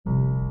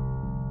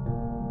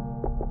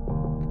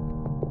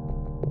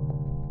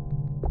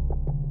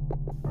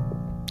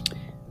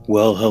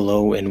Well,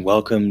 hello and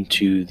welcome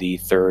to the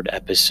third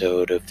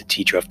episode of the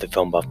Teacher of the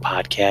Film Buff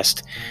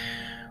podcast.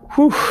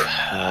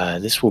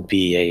 This will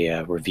be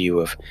a review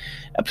of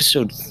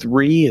episode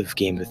 3 of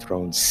Game of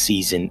Thrones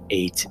season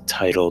 8,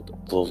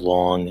 titled The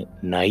Long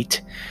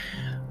Night.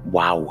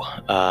 Wow.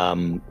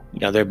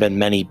 There have been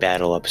many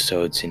battle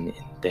episodes in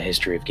the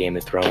history of Game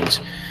of Thrones.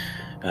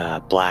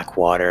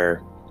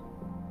 Blackwater,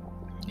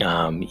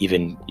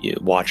 even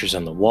Watchers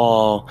on the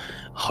Wall,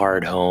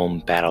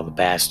 Hardhome, Battle of the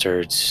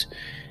Bastards,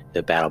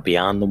 the Battle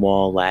Beyond the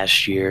Wall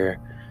last year.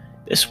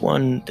 This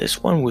one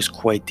was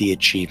quite the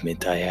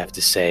achievement, I have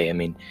to say. I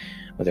mean,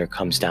 whether it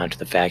comes down to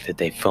the fact that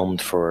they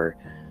filmed for,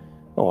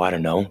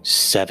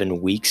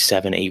 7 weeks,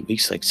 8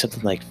 weeks, like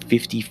something like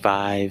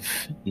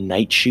 55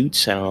 night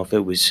shoots. I don't know if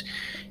it was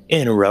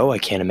in a row. I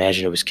can't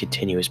imagine it was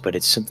continuous, but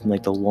it's something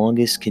like the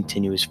longest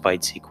continuous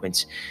fight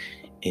sequence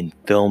in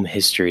film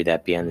history,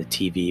 that be on the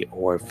TV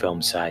or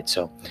film side.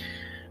 So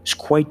it's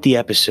quite the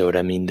episode.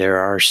 I mean, there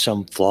are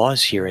some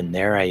flaws here and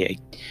there.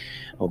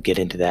 I'll get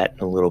into that in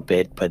a little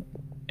bit, but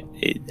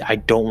I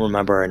don't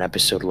remember an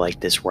episode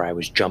like this where I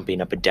was jumping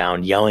up and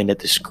down, yelling at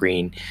the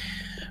screen.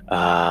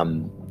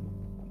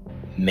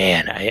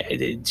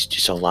 It's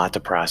just a lot to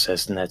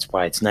process, and that's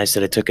why it's nice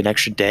that I took an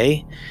extra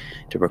day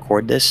to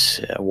record this,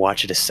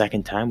 watch it a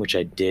second time, which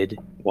I did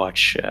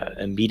watch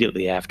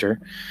immediately after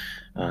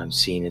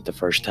seeing it the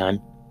first time.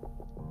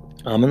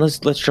 And let's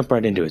jump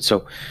right into it.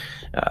 So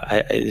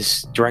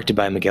it's directed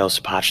by Miguel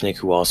Sapochnik,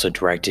 who also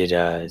directed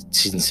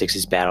season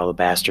 6's Battle of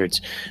the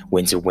Bastards,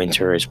 Winds of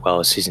Winter, as well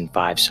as season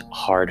 5's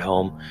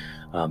Hardhome,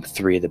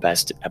 3 of the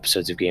best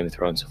episodes of Game of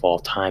Thrones of all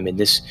time. And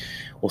this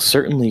will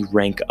certainly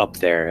rank up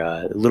there.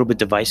 A little bit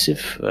divisive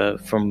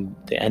from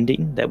the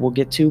ending that we'll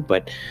get to,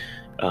 but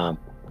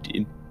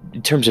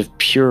in terms of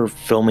pure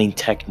filming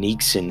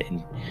techniques and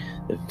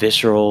the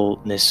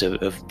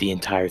visceralness of the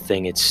entire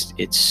thing,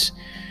 it's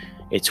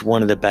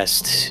one of the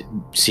best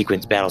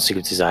battle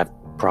sequences I've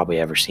probably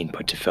ever seen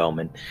put to film.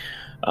 And,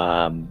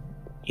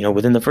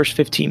 within the first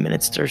 15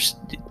 minutes, there's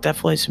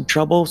definitely some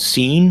trouble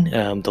seeing.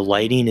 The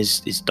lighting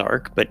is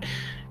dark, but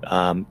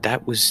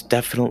that was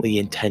definitely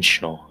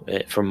intentional,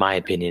 from my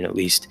opinion, at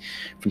least,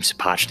 from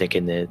Sapochnik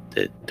and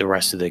the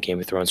rest of the Game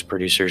of Thrones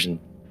producers. And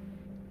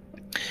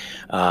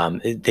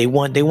they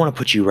want to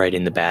put you right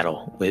in the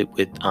battle with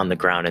on the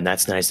ground. And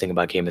that's the nice thing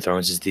about Game of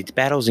Thrones, is the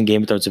battles in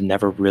Game of Thrones have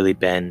never really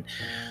been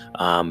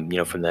from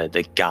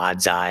the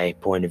God's eye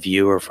point of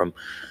view or from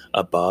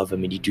above. I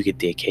mean, you do get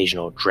the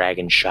occasional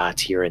dragon shots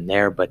here and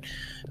there, but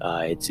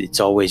it's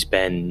always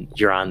been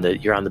you're on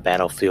the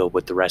battlefield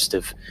with the rest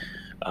of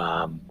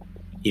the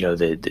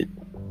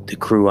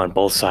crew on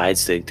both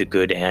sides, the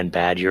good and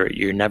bad.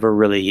 You never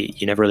really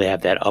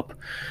have that up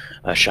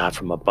shot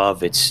from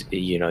above. It's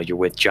you're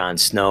with Jon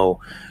Snow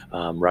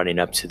running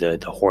up to the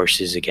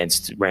horses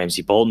against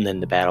Ramsay Bolton in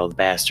the Battle of the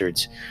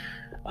Bastards.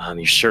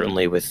 You're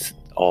certainly with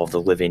all of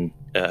the living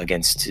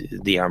against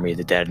the Army of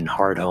the Dead in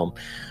Hardhome,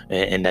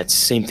 and that's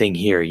the same thing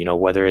here.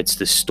 Whether it's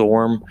the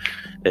storm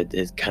that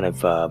it kind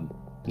of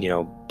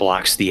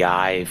blocks the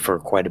eye for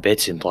quite a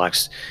bit and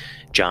blocks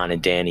Jon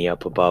and Dany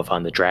up above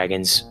on the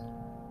dragons,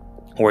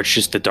 or it's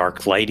just the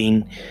dark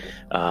lighting.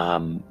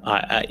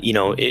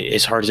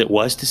 As hard as it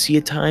was to see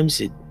at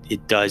times,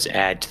 it does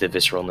add to the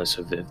visceralness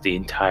of the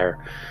entire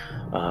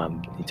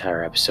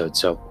episode.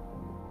 So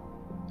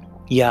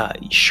yeah,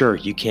 sure,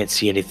 you can't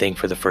see anything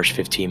for the first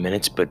 15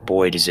 minutes, but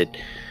boy, does it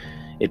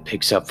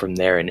picks up from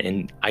there.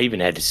 And I even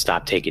had to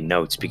stop taking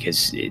notes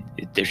because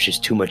there's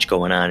just too much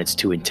going on. It's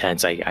too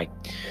intense. I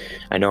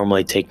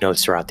normally take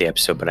notes throughout the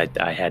episode, but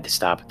I had to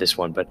stop at this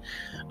one. But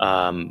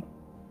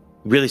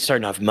really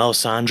starting off,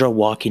 Melisandre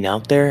walking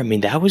out there, I mean,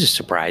 that was a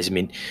surprise. I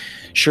mean,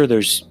 sure,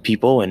 there's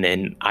people,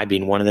 and I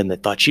being one of them,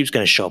 that thought she was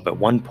going to show up at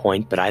one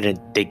point, but I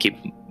didn't think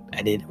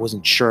I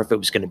wasn't sure if it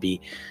was going to be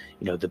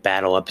the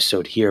battle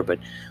episode here, but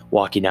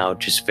walking out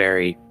just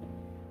very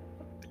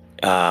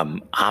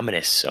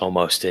ominous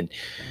almost. And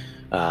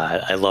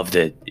I love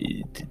the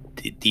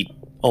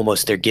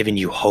almost, they're giving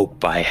you hope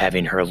by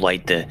having her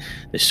light the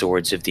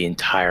swords of the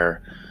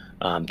entire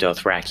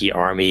Dothraki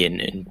army,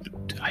 and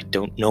I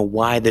don't know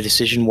why the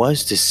decision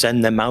was to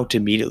send them out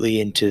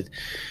immediately into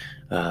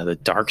the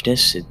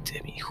darkness.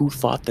 Who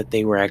thought that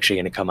they were actually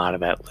going to come out of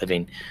that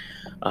living?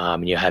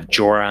 You have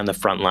Jorah on the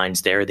front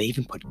lines there. They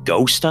even put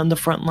Ghost on the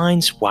front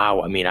lines.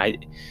 Wow. I mean,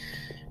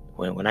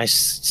 when I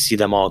see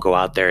them all go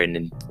out there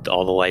and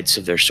all the lights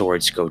of their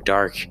swords go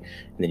dark,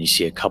 and then you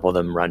see a couple of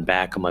them run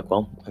back, I'm like,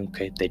 well,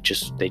 okay, they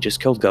just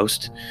killed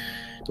Ghost.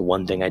 The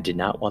one thing I did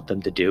not want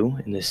them to do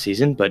in this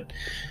season, but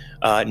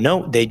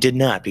no, they did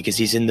not, because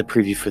he's in the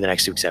preview for the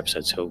next week's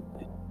episode. So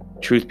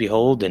truth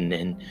behold,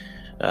 and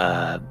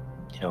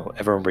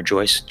everyone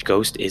rejoice,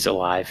 Ghost is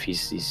alive.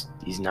 He's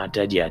not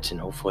dead yet, and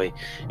hopefully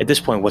at this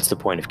point, what's the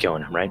point of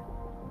killing him, right?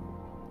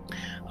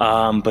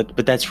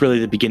 But that's really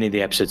the beginning of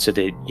the episode. So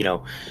they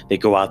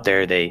go out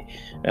there, the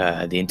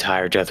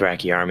entire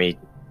Dothraki army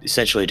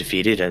essentially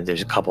defeated, and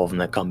there's a couple of them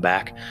that come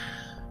back.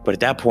 But at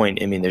that point,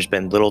 I mean, there's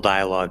been little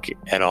dialogue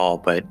at all,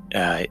 but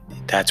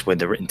that's when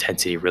the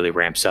intensity really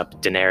ramps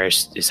up.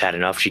 Daenerys has had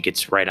enough. She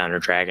gets right on her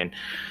dragon.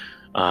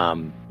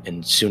 And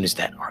as soon as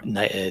the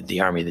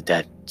army of the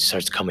dead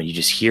starts coming, you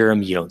just hear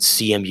them. You don't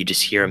see them. You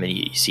just hear them, and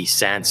you see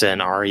Sansa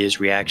and Arya's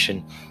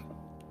reaction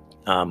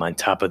on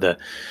top of the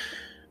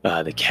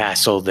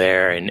castle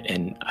there.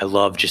 And I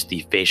love just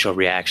the facial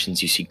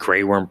reactions. You see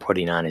Grey Worm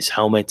putting on his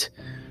helmet.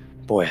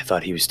 Boy, I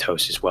thought he was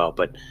toast as well.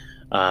 But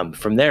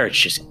from there, it's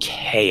just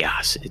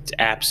chaos. It's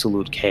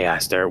absolute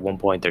chaos. There at one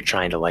point, they're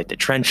trying to light the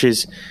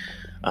trenches.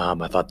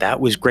 I thought that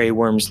was Grey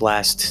Worm's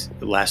last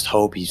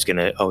hope. He's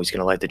gonna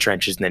light the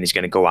trenches and then he's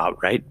gonna go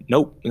out, right?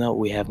 Nope, no,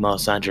 we have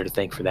Melisandre to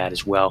thank for that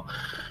as well.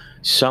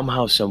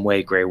 Somehow, some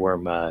way, Grey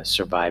Worm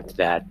survived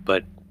that,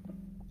 but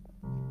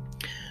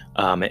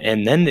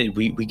and then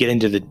we get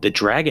into the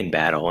dragon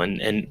battle,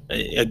 and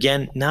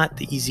again, not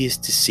the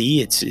easiest to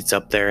see. It's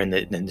up there in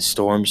the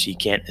storm, so you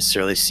can't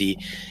necessarily see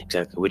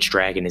exactly which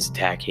dragon is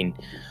attacking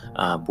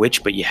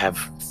which. But you have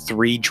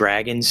 3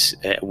 dragons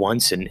at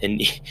once, and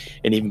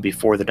even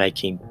before the Night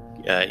King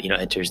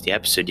enters the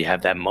episode, you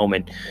have that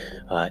moment.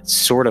 It's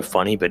sort of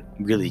funny, but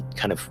really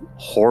kind of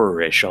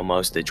horror-ish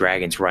almost. The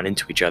dragons run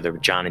into each other,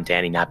 with Jon and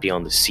Dany not being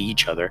able to see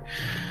each other.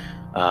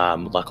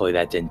 Luckily,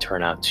 that didn't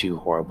turn out too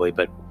horribly,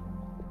 but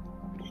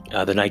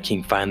the Night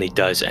King finally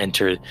does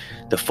enter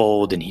the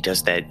fold, and he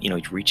does that. He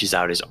reaches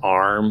out his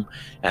arm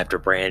after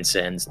Bran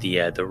sends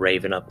the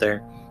Raven up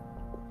there,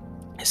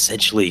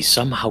 essentially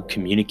somehow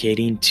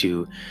communicating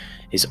to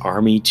his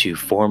army to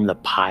form the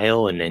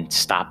pile and then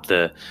stop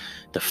the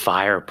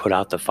fire, put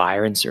out the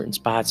fire in certain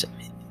spots.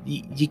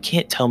 You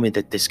can't tell me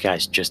that this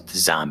guy's just a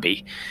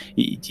zombie.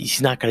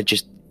 He's not going to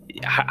just.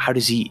 How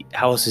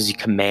else does he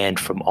command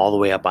from all the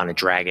way up on a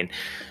dragon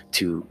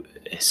to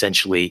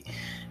essentially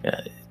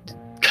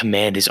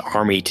command his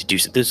army to do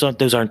so?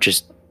 Those aren't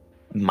just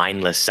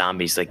mindless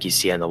zombies like you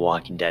see on The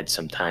Walking Dead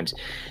sometimes.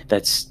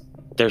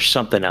 There's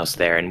something else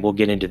there, and we'll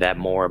get into that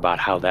more about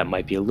how that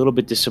might be a little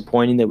bit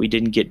disappointing that we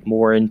didn't get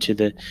more into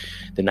the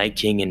Night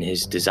King and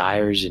his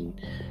desires and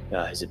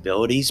his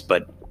abilities,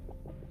 but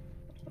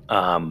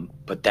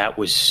that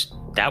was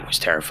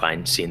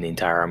terrifying, seeing the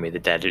entire army of the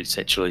dead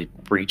essentially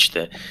breach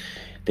the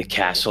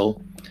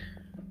castle.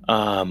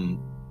 Yeah,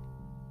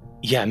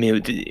 I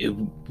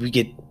mean,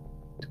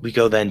 we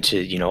go then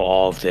to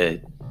all of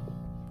the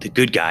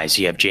good guys.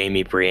 You have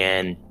Jaime,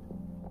 Brienne,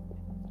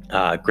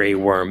 Grey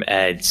Worm,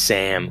 Ed,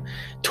 Sam,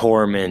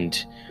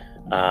 Tormund,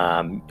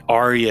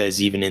 Arya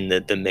is even in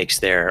the mix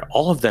there.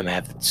 All of them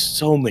have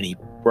so many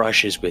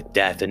brushes with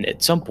death, and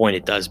at some point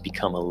it does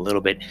become a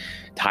little bit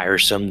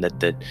tiresome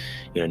that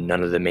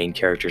none of the main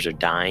characters are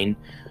dying.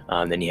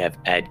 Then you have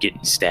Ed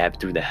getting stabbed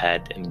through the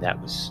head, and that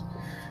was,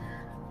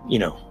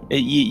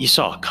 you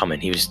saw it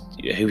coming. He was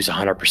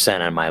 100%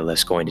 on my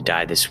list going to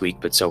die this week,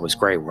 but so was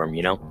Grey Worm.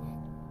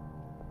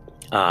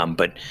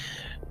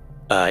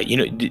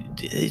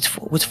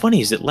 What's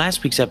funny is that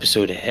last week's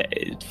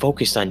episode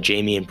focused on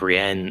Jaime and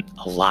Brienne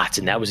a lot,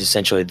 and that was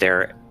essentially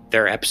their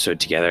episode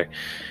together.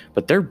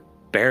 But they're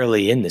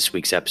barely in this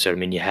week's episode. I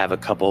mean, you have a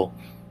couple,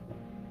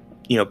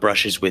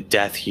 brushes with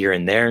death here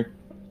and there.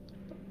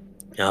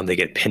 They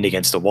get pinned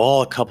against the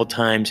wall a couple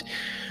times,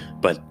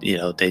 but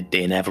they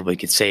inevitably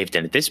get saved.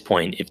 And at this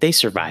point, if they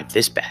survive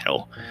this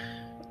battle,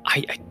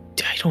 I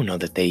don't know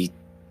that they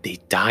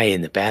die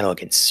in the battle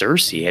against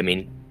Cersei. I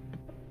mean,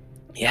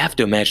 you have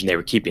to imagine they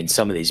were keeping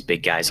some of these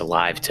big guys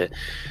alive to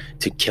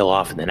kill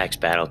off in the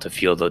next battle, to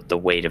feel the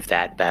weight of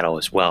that battle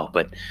as well.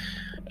 But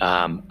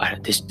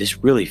this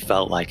really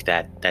felt like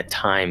that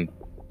time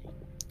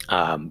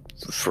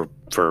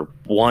for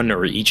one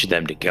or each of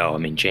them to go. I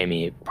mean,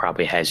 Jaime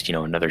probably has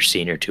another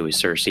scene or two with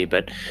Cersei,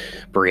 but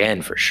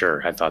Brienne for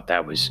sure. I thought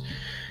that was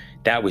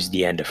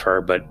the end of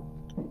her. But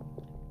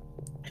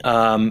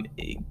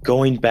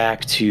going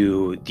back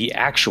to the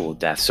actual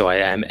death, so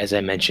as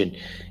I mentioned,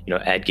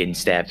 Ed getting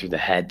stabbed through the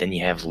head. Then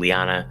you have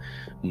Lyanna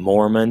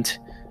Mormont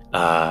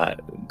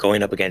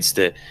going up against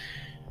the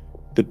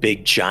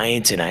big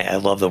giant, and I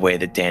love the way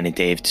that Dan and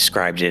Dave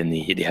described it in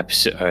the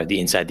episode, the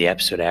inside the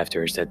episode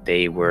after, is that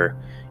they were,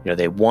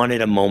 they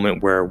wanted a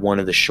moment where one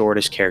of the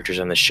shortest characters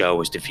on the show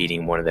was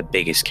defeating one of the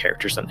biggest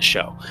characters on the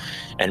show.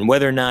 And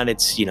whether or not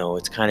it's,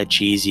 it's kind of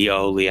cheesy,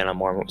 Lyanna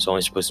Mormont was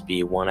only supposed to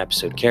be a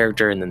 1-episode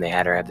character, and then they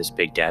had her have this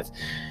big death,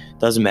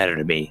 doesn't matter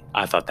to me.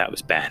 I thought that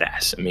was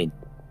badass. I mean,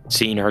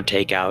 seeing her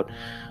take out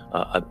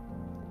a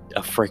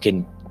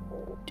freaking,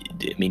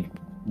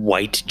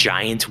 white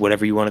giant,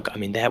 whatever you want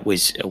to, that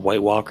was a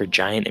White Walker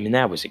giant.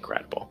 That was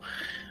incredible.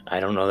 I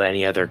don't know that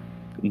any other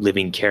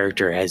living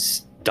character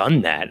has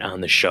done that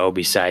on the show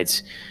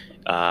besides,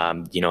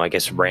 I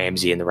guess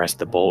Ramsay and the rest of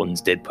the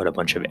Boltons did put a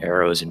bunch of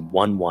arrows and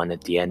won one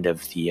at the end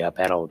of the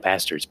Battle of the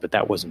Bastards, but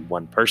that wasn't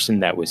one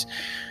person. That was,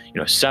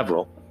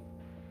 several.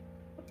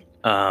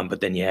 But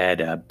then you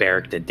had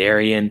Beric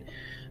Dondarrion.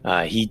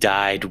 He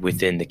died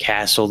within the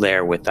castle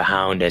there with the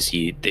Hound as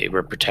they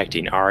were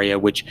protecting Arya,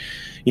 which,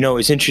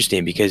 is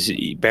interesting because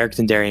Beric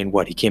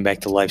Dondarrion, he came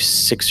back to life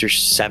 6 or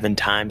 7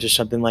 times or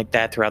something like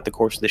that throughout the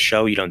course of the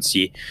show. You don't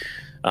see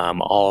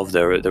all of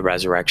the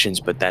resurrections,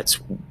 but that's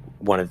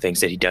one of the things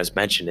that he does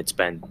mention. It's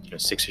been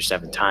 6 or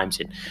 7 times,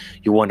 and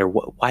you wonder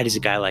why does a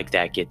guy like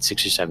that get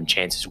 6 or 7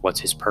 chances? What's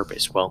his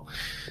purpose? Well,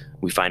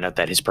 we find out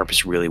that his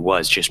purpose really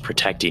was just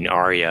protecting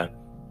Arya,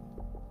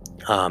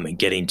 and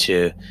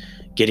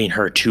getting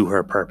her to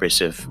her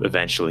purpose of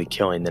eventually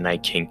killing the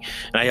Night King.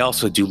 And I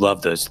also do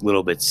love those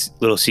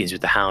little scenes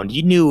with the Hound.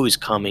 You knew it was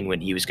coming when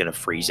he was going to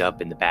freeze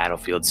up in the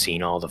battlefield,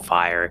 seeing all the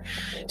fire,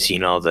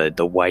 seeing all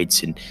the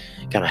whites, and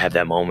kind of have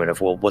that moment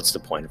of, well, what's the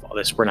point of all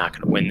this? We're not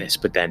going to win this.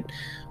 But then,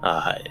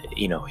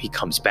 he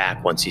comes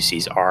back once he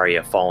sees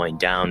Arya falling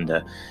down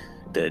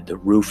the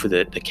roof of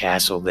the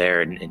castle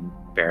there, and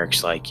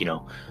Beric's like,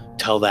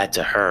 tell that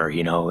to her,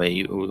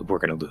 we're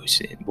going to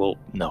lose. Well,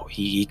 no,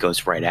 he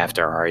goes right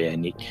after Arya,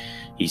 and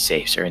he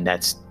saves her. And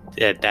that's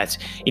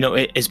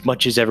as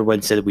much as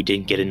everyone said that we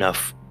didn't get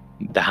enough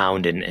the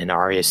Hound and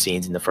Arya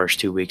scenes in the first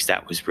 2 weeks,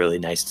 that was really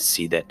nice to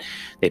see that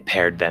they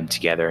paired them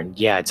together. And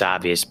yeah, it's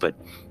obvious, but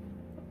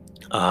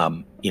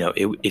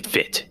it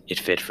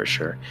fit for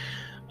sure.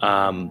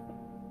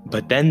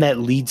 But then that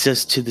leads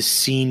us to the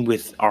scene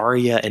with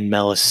Arya and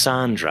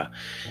Melisandre.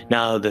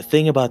 Now, the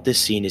thing about this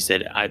scene is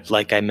that,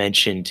 like I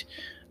mentioned,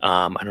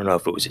 I don't know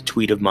if it was a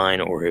tweet of mine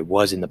or it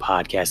was in the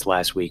podcast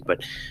last week,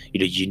 but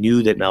you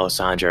knew that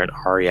Melisandre and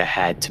Arya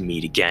had to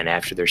meet again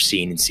after their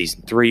scene in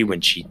season 3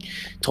 when she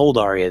told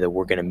Arya that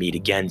we're going to meet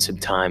again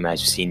sometime. I've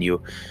seen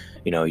you,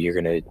 you're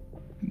going to,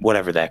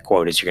 whatever that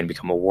quote is, you're going to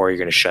become a warrior,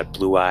 you're going to shut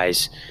blue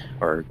eyes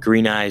or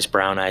green eyes,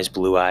 brown eyes,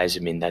 blue eyes. I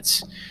mean,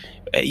 that's...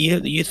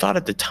 You thought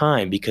at the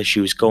time, because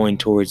she was going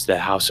towards the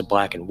House of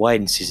Black and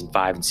White in season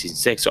 5 and season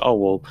 6, oh,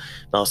 well,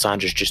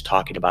 Melisandre's just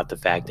talking about the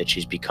fact that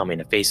she's becoming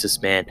a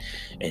faceless man,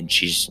 and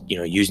she's,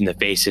 using the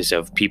faces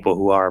of people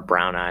who are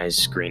brown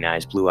eyes, green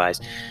eyes, blue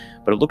eyes.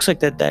 But it looks like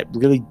that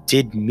really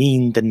did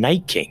mean the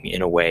Night King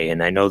in a way.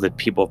 And I know that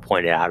people have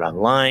pointed out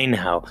online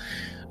how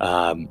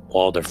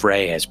Walder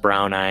Frey has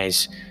brown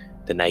eyes,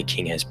 the Night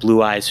King has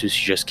blue eyes, who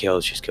she just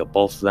killed. She's killed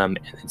both of them.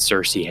 And then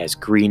Cersei has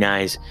green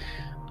eyes.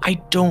 I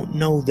don't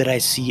know that I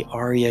see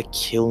Arya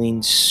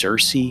killing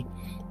Cersei.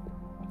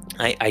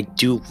 I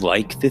do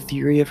like the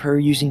theory of her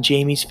using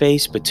Jaime's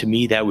face, but to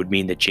me that would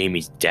mean that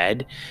Jaime's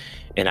dead,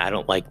 and I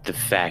don't like the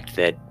fact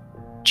that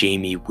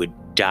Jaime would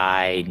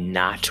die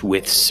not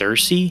with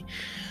Cersei.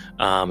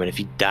 And if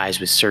he dies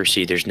with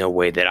Cersei, there's no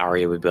way that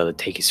Arya would be able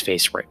to take his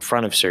face right in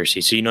front of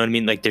Cersei. So you know what I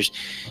mean? Like,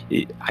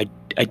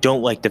 I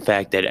don't like the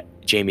fact that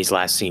Jaime's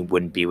last scene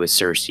wouldn't be with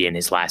Cersei, and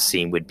his last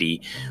scene would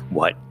be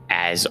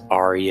as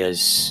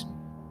Arya's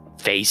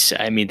face.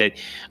 I mean, that,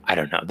 I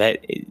don't know,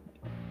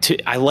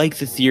 I like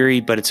the theory,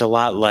 but it's a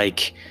lot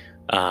like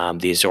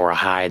the Azor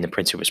Ahai and the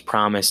Prince Who Was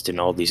Promised and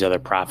all these other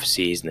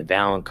prophecies and the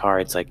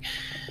Valonqar. It's like,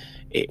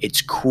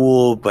 it's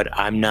cool, but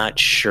I'm not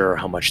sure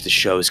how much the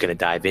show is going to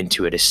dive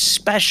into it,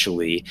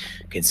 especially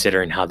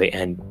considering how they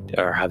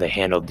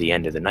handled the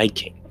end of the Night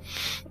King.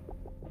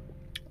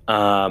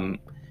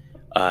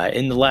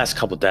 In the last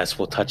couple deaths,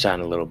 we'll touch on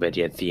a little bit.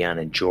 You had Theon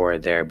and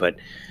Jorah there, but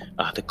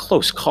the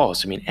close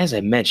calls. I mean, as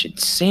I mentioned,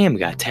 Sam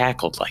got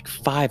tackled like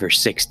 5 or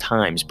 6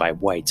 times by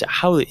whites.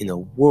 How in the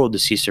world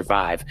does he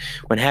survive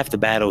when half the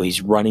battle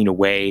he's running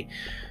away,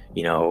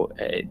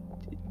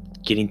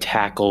 getting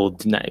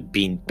tackled,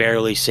 being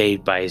barely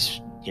saved by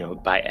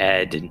by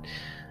Ed and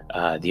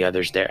the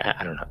others there?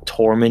 I don't know.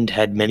 Tormund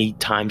had many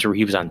times where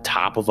he was on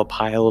top of a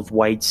pile of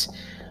whites.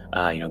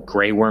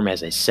 Grey Worm,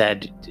 as I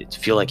said, I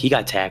feel like he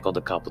got tackled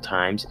a couple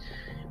times.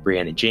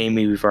 Brienne and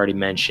Jaime, we've already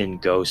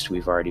mentioned. Ghost,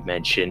 we've already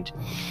mentioned.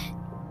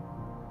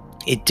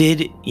 It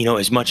did,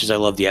 as much as I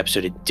love the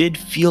episode, it did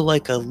feel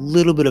like a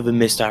little bit of a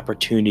missed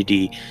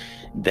opportunity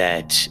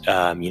that,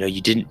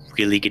 you didn't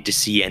really get to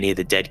see any of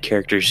the dead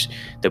characters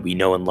that we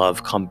know and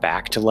love come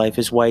back to life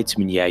as whites. I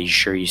mean, yeah,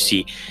 you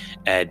see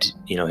Ed,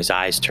 his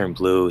eyes turn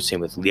blue,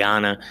 same with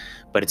Lyanna,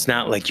 but it's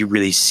not like you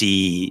really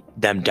see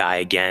them die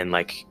again,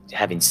 like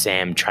having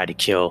Sam try to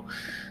kill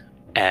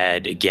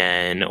Ed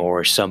again,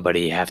 or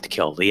somebody have to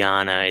kill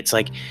Lyanna. It's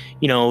like,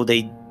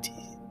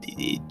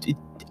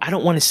 I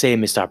don't want to say a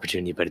missed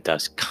opportunity, but it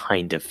does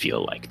kind of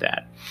feel like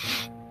that.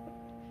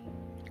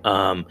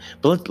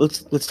 But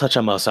let's touch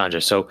on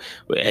Melisandre. So,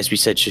 as we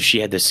said, she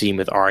had the scene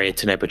with Arya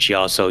tonight, but she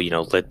also,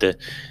 lit the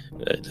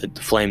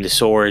flame, the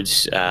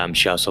swords.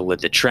 She also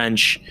lit the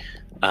trench.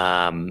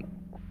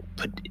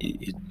 But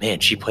man,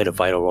 she played a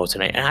vital role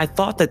tonight, and I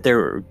thought that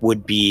there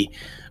would be,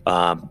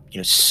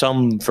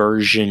 some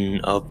version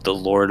of the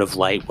Lord of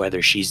Light,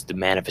 whether she's the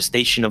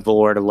manifestation of the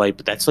Lord of Light.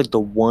 But that's like the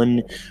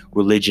one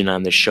religion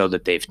on the show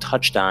that they've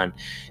touched on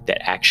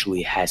that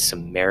actually has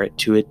some merit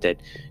to it. That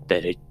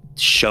it's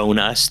shown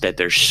us that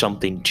there's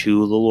something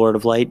to the Lord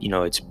of Light.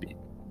 It's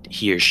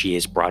he or she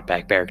has brought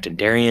back Beric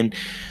Dondarrion,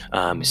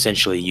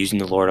 essentially using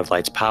the Lord of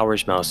Light's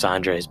powers.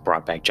 Melisandre has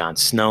brought back Jon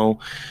Snow.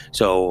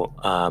 So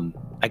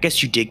I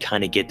guess you did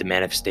kind of get the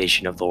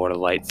manifestation of the Lord of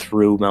Light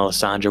through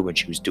Melisandre when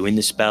she was doing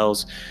the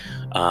spells,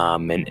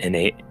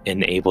 and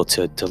able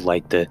to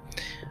light the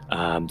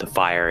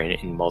fire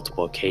in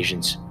multiple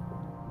occasions.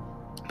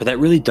 But that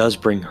really does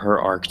bring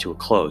her arc to a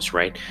close,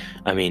 right?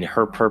 I mean,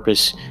 her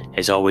purpose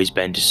has always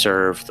been to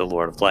serve the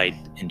Lord of Light,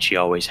 and she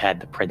always had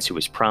the prince who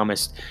was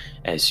promised.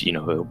 As you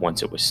know,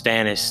 once it was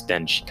Stannis,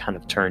 then she kind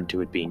of turned to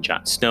it being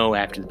Jon Snow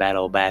after the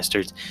Battle of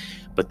Bastards.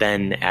 But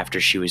then,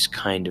 after she was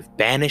kind of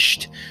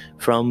banished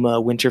from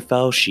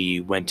Winterfell,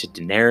 she went to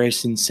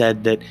Daenerys and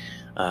said that,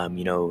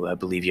 I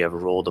believe you have a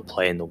role to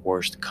play in the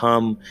wars to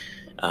come.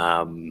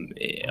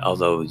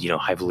 Although,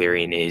 High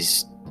Valyrian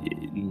is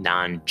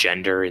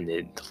non-gender in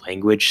the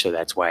language, so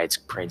that's why it's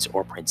prince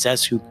or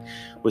princess who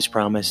was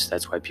promised.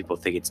 That's why people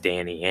think it's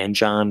Dany and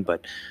Jon,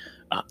 but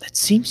that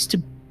seems to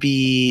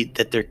be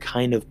that they're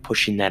kind of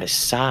pushing that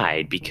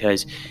aside,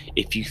 because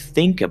if you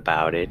think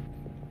about it,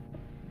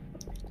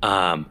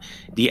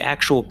 the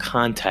actual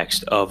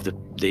context of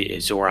the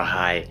Azor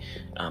Ahai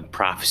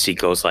prophecy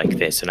goes like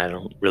this, and I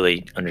don't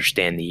really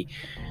understand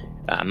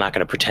I'm not going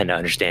to pretend to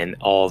understand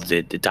all of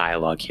the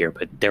dialogue here,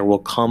 but there will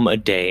come a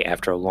day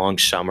after a long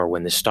summer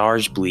when the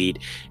stars bleed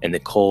and the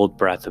cold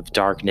breath of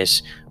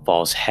darkness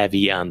falls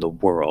heavy on the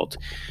world.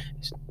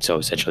 So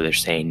essentially they're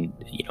saying,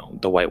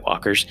 the White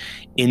Walkers,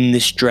 in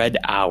this dread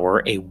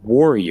hour, a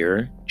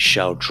warrior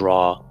shall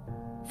draw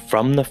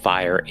from the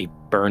fire a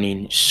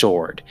burning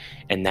sword,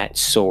 and that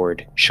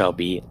sword shall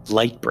be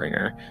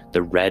Lightbringer,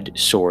 the red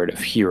sword of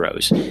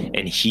heroes,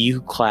 and he who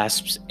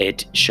clasps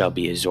it shall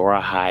be Azor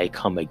Ahai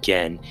come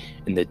again,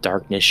 and the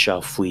darkness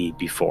shall flee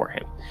before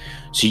him.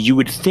 So you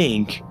would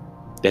think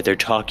that they're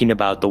talking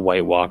about the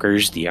White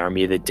Walkers, the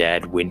army of the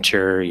dead,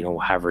 winter,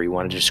 however you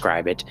want to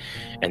describe it,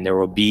 and there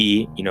will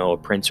be, a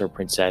prince or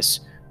princess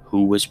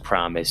who was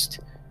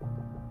promised,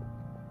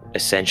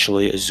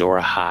 essentially Azor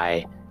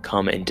Ahai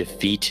come and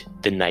defeat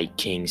the Night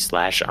King /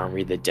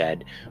 army of the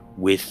dead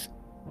with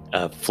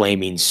a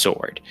flaming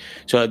sword.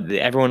 So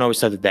everyone always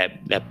thought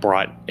that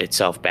brought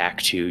itself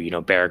back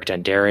to, Beric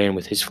Dondarrion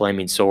with his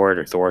flaming sword,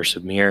 or Thoros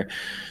of Myr.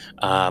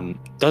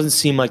 Doesn't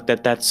seem like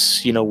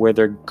that's, where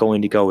they're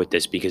going to go with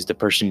this, because the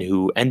person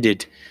who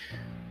ended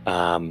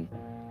the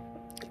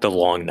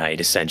Long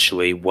Night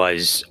essentially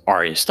was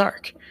Arya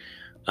Stark.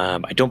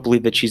 I don't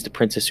believe that she's the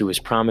princess who was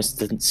promised.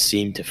 It doesn't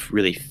seem to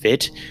really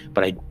fit,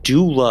 but I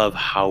do love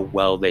how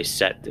well they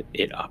set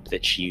it up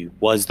that she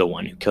was the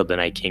one who killed the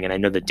Night King. And I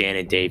know that Dan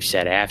and Dave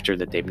said after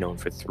that they've known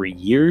for 3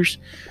 years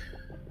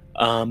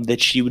that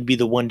she would be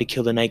the one to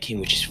kill the Night King,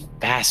 which is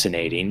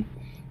fascinating.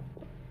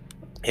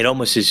 It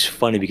almost is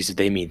funny, because if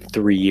they mean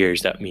 3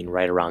 years, that would mean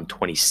right around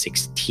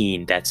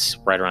 2016. That's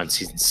right around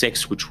season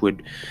 6, which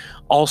would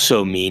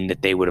also mean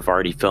that they would have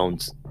already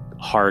filmed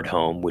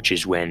Hardhome, which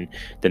is when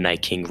the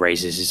Night King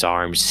raises his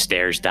arms,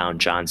 stares down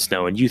Jon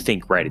Snow, and you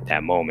think right at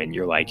that moment,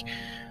 you're like,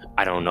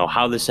 I don't know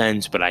how this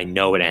ends, but I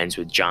know it ends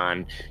with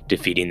Jon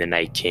defeating the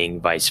Night King,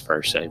 vice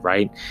versa,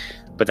 right?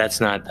 But that's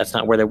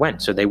not where they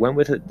went. So they went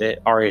with the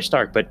Arya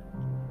Stark, but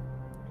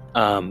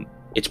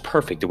it's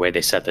perfect the way they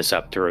set this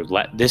up through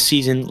this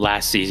season,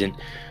 last season,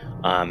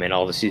 and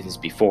all the seasons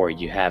before.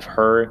 You have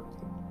her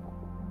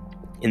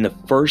in the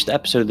first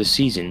episode of the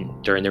season,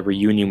 during the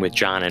reunion with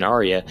Jon and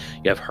Arya.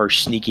 You have her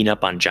sneaking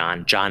up on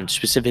Jon. Jon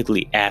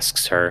specifically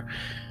asks her,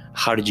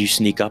 "How did you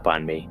sneak up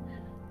on me?"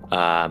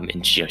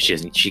 And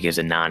she gives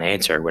a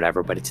non-answer or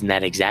whatever. But it's in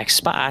that exact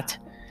spot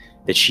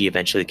that she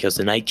eventually kills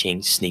the Night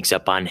King, sneaks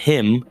up on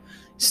him,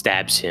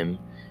 stabs him.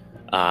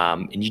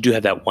 And you do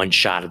have that one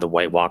shot of the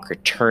White Walker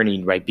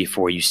turning right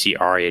before you see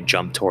Arya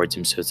jump towards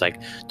him. So it's like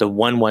the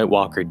one White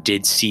Walker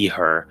did see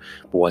her,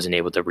 but wasn't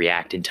able to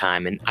react in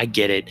time. And I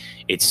get it.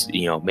 It's,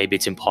 maybe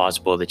it's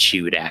implausible that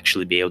she would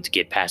actually be able to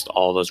get past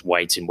all those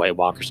Whites and White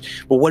Walkers.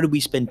 But what did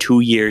we spend 2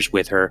 years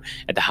with her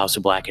at the House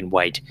of Black and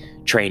White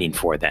training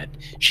for that?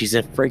 She's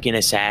a freaking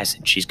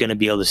assassin. She's going to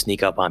be able to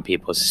sneak up on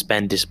people,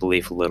 suspend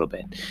disbelief a little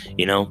bit,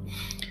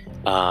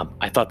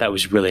 I thought that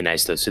was really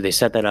nice, though. So they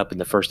set that up in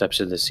the first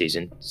episode of the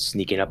season,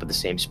 sneaking up at the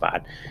same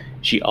spot.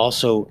 She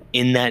also,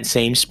 in that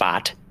same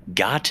spot,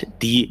 got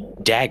the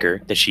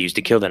dagger that she used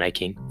to kill the Night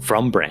King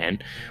from Bran,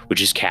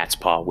 which is Cat's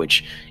Paw,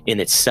 which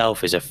in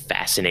itself is a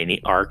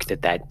fascinating arc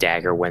that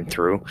dagger went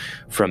through,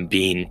 from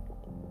being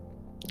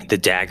the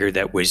dagger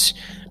that was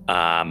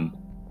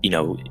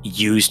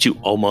used to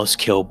almost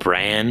kill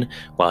Bran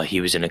while he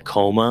was in a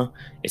coma.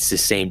 It's the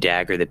same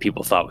dagger that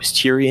people thought was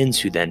Tyrion's,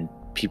 who then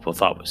people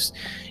thought was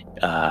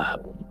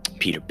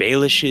Peter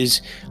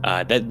Baelish's.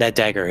 That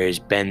dagger has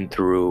been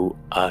through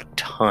a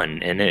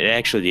ton, and it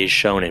actually is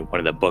shown in one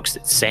of the books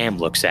that Sam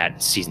looks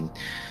at, season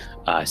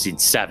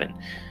 7.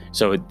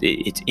 So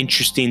it's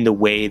interesting the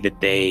way that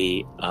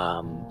they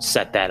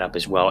set that up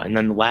as well. And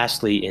then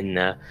lastly, in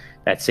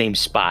that same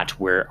spot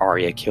where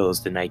Arya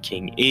kills the Night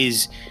King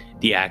is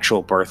the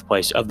actual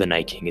birthplace of the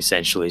Night King,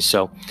 essentially.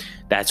 So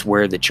that's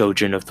where the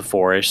Children of the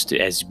Forest,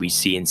 as we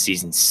see in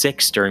season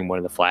 6 during one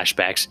of the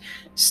flashbacks,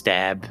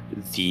 stab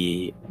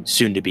the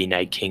soon-to-be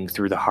Night King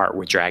through the heart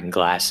with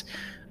dragonglass,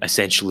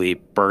 essentially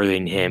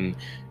birthing him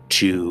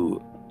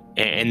to...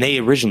 And they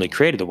originally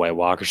created the White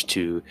Walkers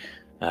to,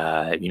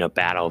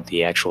 battle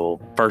the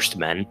actual First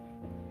Men.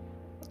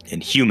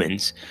 and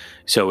humans.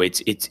 So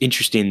it's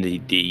interesting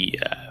the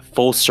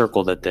full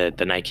circle that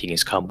the Night King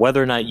has come.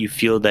 Whether or not you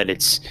feel that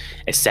it's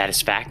a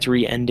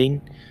satisfactory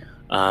ending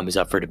is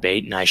up for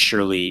debate, and I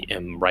surely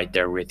am right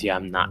there with you.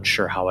 I'm not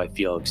sure how I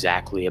feel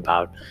exactly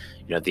about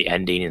the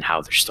ending and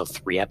how there's still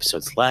 3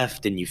 episodes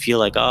left, and you feel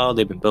like, oh,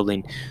 they've been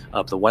building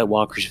up the White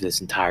Walkers for this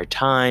entire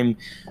time,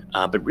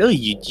 but really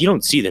you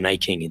don't see the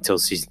Night King until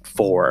season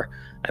 4,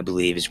 I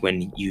believe, is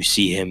when you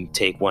see him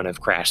take one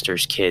of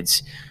Craster's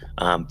kids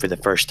for the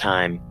first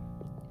time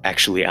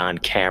actually on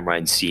camera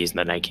and sees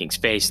the Night King's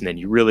face, and then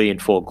you really in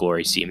full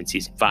glory see him in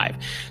season 5.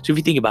 So if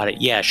you think about it,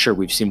 yeah, sure,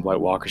 we've seen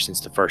White Walker since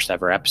the first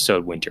ever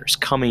episode, Winter is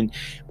Coming,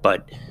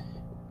 but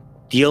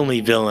the only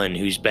villain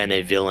who's been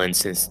a villain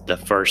since the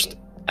first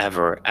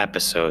ever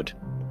episode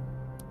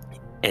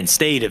and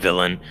stayed a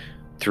villain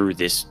through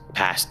this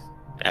past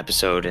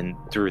episode and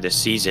through this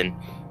season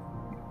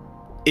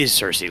is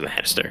Cersei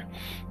Lannister.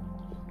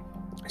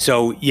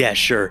 So yeah,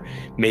 sure,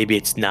 maybe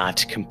it's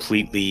not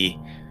completely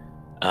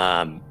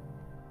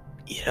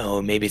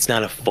maybe it's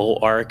not a full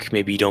arc.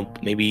 Maybe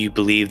you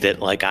believe that,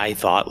 like I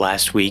thought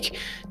last week,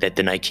 that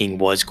the Night King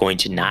was going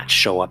to not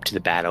show up to the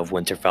Battle of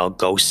Winterfell,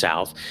 go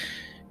south,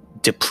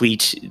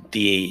 deplete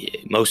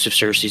most of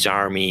Cersei's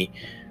army,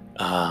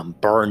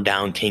 burn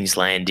down King's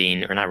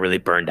Landing, or not really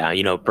burn down,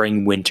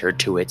 bring winter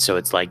to it. So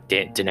it's like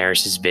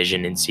Daenerys'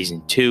 vision in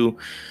season 2.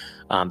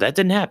 That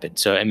didn't happen.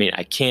 So, I mean,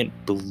 I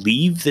can't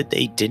believe that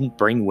they didn't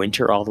bring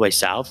winter all the way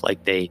south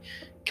like they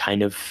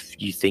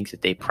you think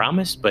that they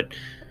promised, but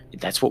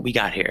that's what we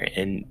got here.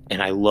 And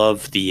I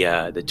love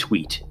the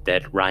tweet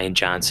that Rian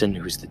Johnson,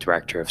 who's the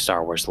director of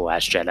Star Wars The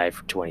Last Jedi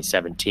for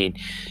 2017,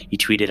 he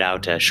tweeted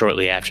out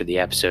shortly after the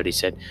episode. He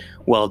said,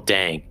 well,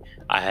 dang,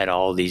 I had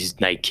all these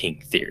Night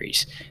King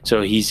theories.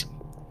 So he's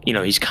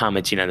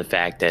commenting on the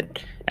fact that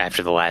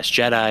after The Last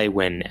Jedi,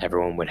 when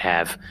everyone would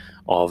have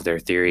all of their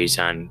theories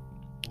on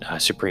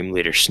Supreme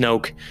Leader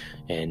Snoke,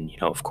 and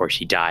of course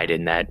he died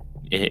in that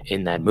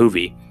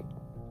movie,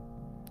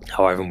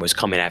 how everyone was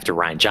coming after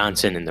Rian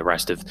Johnson and the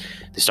rest of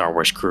the Star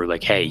Wars crew,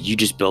 like, hey, you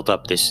just built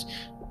up this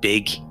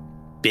big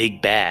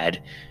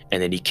bad,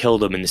 and then he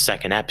killed him in the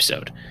second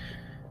episode,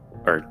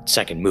 or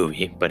second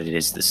movie, but it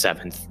is the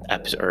 7th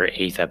episode or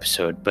 8th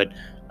episode. But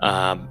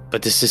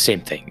this is the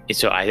same thing.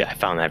 So I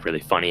found that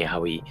really funny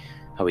how he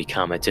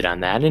commented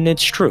on that, and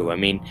it's true. I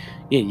mean,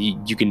 yeah,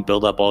 you can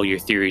build up all your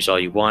theories all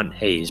you want.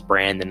 Hey, is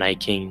Bran the Night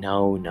King?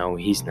 No,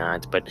 he's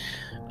not. But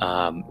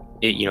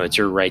it's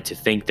your right to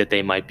think that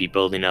they might be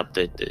building up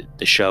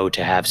the show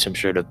to have some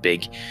sort of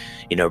big,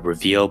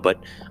 reveal. But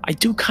I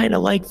do kind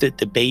of like the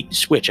bait and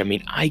switch. I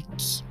mean,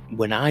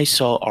 when I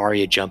saw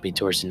Arya jumping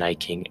towards the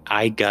Night King,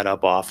 I got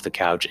up off the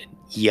couch and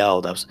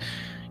yelled. I was,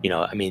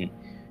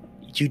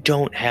 you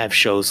don't have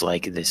shows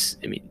like this.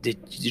 I mean,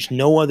 there's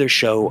no other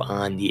show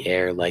on the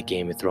air like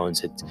Game of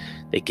Thrones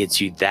that gets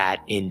you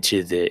that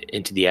into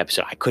the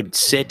episode. I couldn't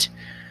sit.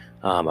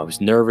 I was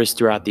nervous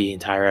throughout the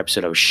entire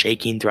episode. I was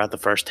shaking throughout the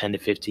first 10 to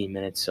 15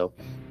 minutes. So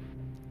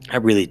I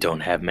really don't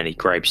have many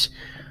gripes,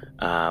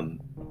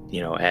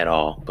 at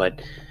all.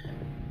 But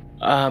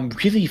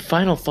really,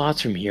 final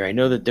thoughts from here. I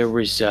know that there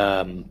was,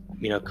 a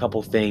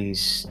couple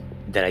things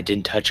that I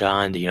didn't touch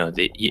on.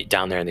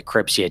 Down there in the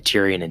crypts, you had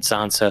Tyrion and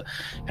Sansa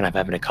kind of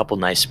having a couple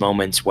nice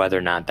moments. Whether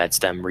or not that's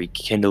them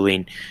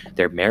rekindling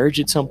their marriage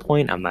at some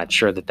point, I'm not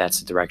sure that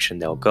that's the direction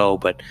they'll go.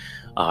 But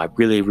I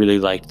really, really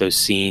liked those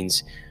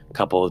scenes. A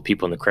couple of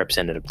people in the crypts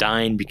ended up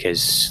dying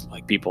because,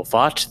 like people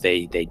thought,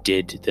 the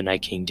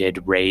Night King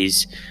did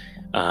raise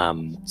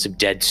some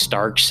dead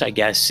Starks. I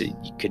guess you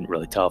couldn't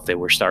really tell if they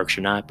were Starks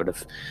or not, but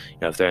if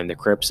they're in the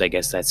crypts, I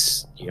guess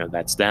that's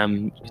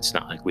them. It's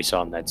not like we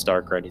saw Ned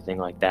Stark or anything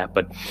like that,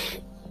 but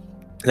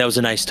that was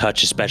a nice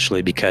touch,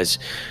 especially because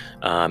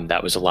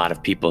that was a lot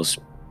of people's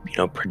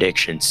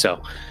predictions.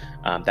 So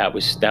that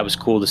was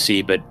cool to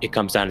see. But it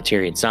comes down to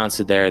Tyrion and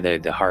Sansa there,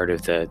 the heart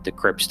of the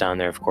crypts down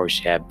there. Of course,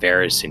 you have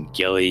Varys and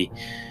Gilly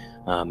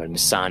and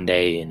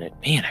Missandei, and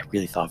man, I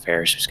really thought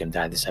Varys was going to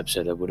die this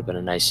episode. That would have been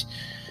a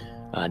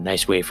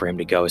nice way for him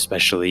to go,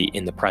 especially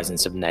in the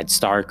presence of Ned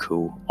Stark,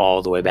 who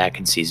all the way back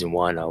in season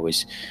 1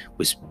 always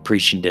was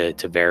preaching to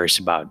Varys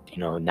about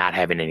not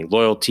having any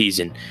loyalties,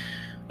 and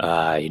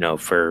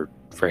for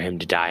him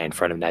to die in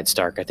front of Ned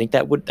Stark. I think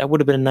that would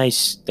have been a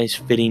nice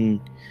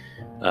fitting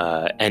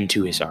end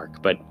to his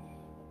arc. But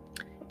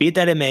be it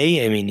that it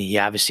may, I mean, he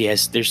obviously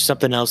there's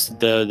something else that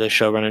the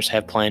showrunners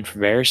have planned for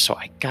Varys, so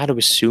I got to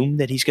assume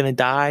that he's going to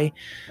die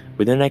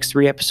within the next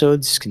 3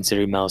 episodes,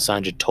 considering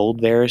Melisandre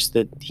told Varys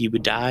that he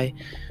would die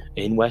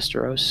in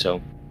Westeros.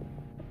 So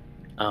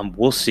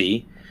we'll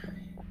see.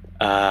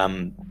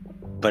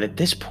 But at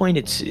this point,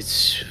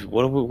 it's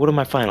what are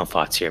my final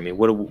thoughts here? I mean,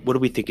 what do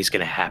we think is going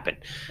to happen?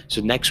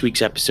 So next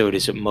week's episode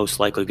is most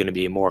likely going to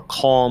be more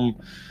calm,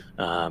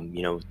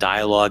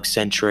 dialogue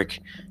centric,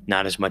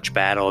 not as much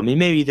battle. I mean,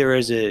 maybe there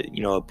is a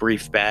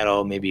brief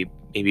battle. Maybe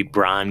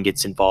Bronn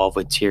gets involved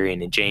with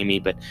Tyrion and Jaime,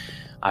 but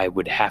I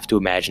would have to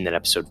imagine that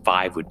episode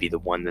 5 would be the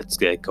one that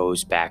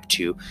goes back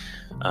to,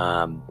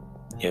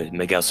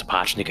 Miguel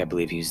Sapochnik, I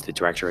believe he's the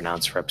director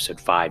announced for episode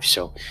 5.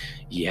 So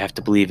you have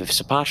to believe if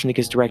Sapochnik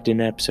is directing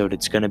an episode,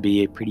 it's going to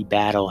be a pretty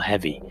battle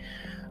heavy.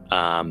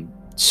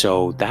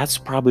 So that's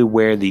probably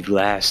where the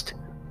last,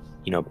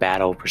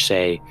 battle per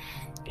se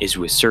is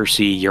with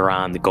Cersei,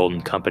 Euron, the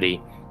Golden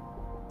Company.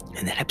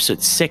 And then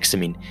episode 6, I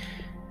mean,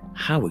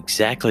 how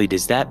exactly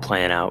does that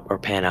pan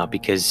out?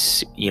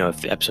 Because,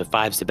 if episode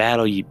 5 is the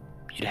battle, you'd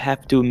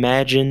have to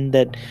imagine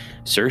that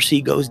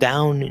Cersei goes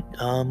down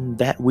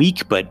that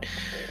week, but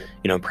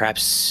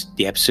perhaps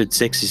the episode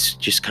 6 is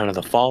just kind of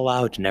the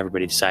fallout and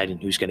everybody deciding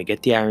who's going to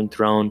get the Iron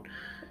Throne,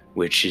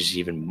 which is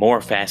even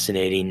more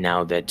fascinating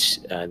now that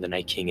the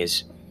Night King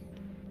is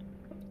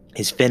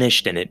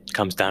finished, and it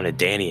comes down to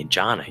Dany and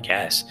Jon, I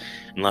guess,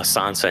 unless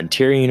Sansa and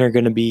Tyrion are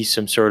going to be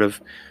some sort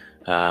of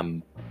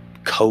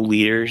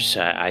co-leaders.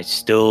 I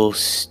still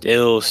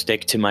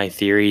stick to my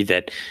theory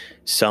that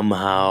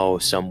somehow,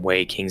 some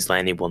way, King's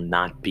Landing will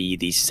not be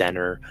the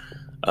center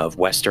of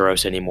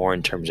Westeros anymore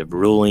in terms of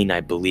ruling.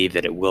 I believe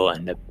that it will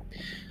end up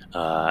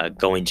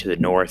going to the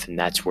north, and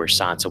that's where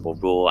Sansa will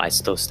rule. I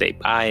still stay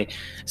by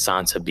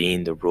Sansa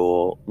being the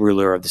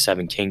ruler of the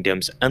Seven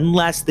Kingdoms,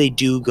 unless they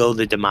do go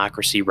the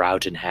democracy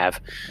route and have,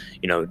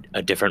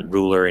 a different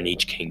ruler in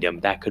each kingdom.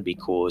 That could be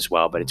cool as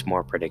well, but it's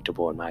more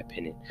predictable in my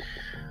opinion.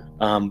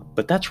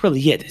 But that's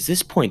really it. At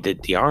this point,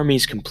 that the army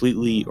is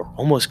completely or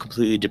almost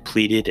completely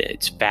depleted.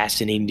 It's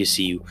fascinating to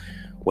see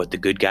what the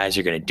good guys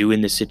are going to do in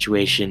this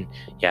situation.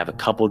 You have a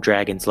couple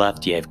dragons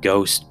left. You have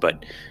Ghost,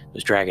 but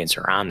those dragons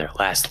are on their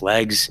last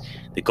legs.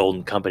 The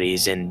Golden Company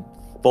is in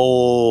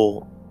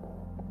full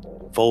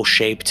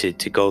shape to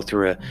go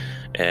through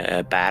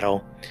a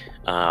battle.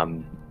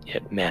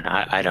 Man,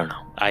 I don't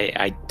know.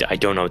 I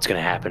don't know what's going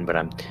to happen, but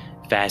I'm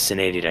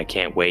fascinated. I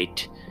can't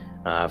wait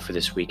for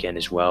this weekend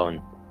as well.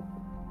 And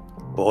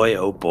boy,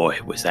 oh boy,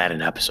 was that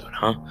an episode,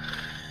 huh?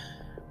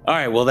 All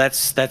right, well,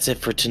 that's it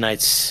for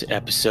tonight's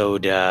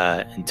episode.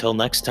 Until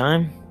next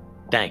time,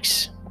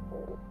 thanks.